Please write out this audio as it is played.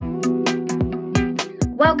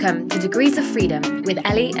Welcome to Degrees of Freedom with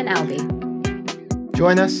Ellie and Albie.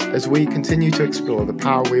 Join us as we continue to explore the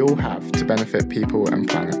power we all have to benefit people and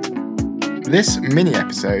planet. This mini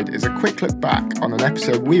episode is a quick look back on an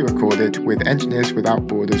episode we recorded with Engineers Without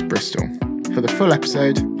Borders Bristol. For the full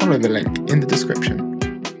episode, follow the link in the description.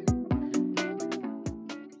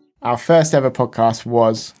 Our first ever podcast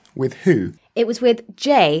was with who? It was with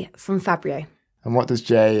Jay from Fabrio. And what does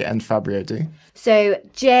Jay and Fabrio do? So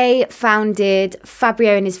Jay founded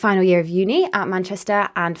Fabrio in his final year of uni at Manchester,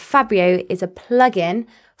 and Fabrio is a plugin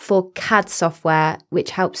for CAD software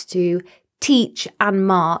which helps to teach and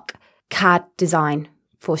mark CAD design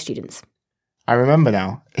for students. I remember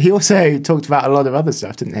now. He also talked about a lot of other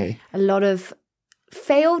stuff, didn't he? A lot of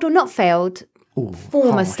failed or not failed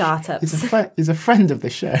former startups. He's a friend of the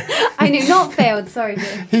show. I knew, not failed, sorry.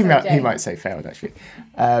 He might say failed, actually.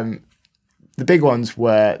 The big ones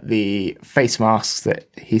were the face masks that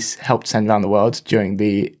he's helped send around the world during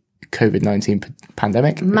the COVID-19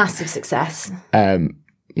 pandemic. Massive success.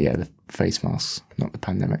 The face masks, not the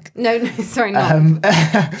pandemic. No, sorry,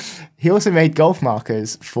 not. He also made golf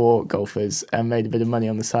markers for golfers and made a bit of money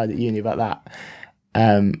on the side at uni about that,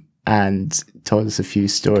 and told us a few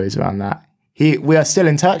stories around that. We are still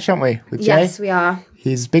in touch, aren't we, with Jay? Yes, we are.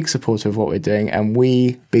 He's a big supporter of what we're doing, and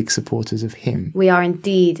we big supporters of him. We are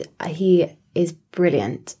indeed. He is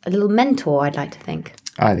brilliant. A little mentor, I'd like to think.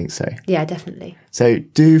 I think so. Yeah, definitely. So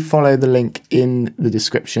do follow the link in the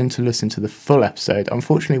description to listen to the full episode.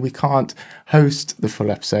 Unfortunately, we can't host the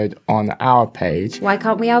full episode on our page. Why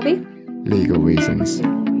can't we, Albie? Legal reasons.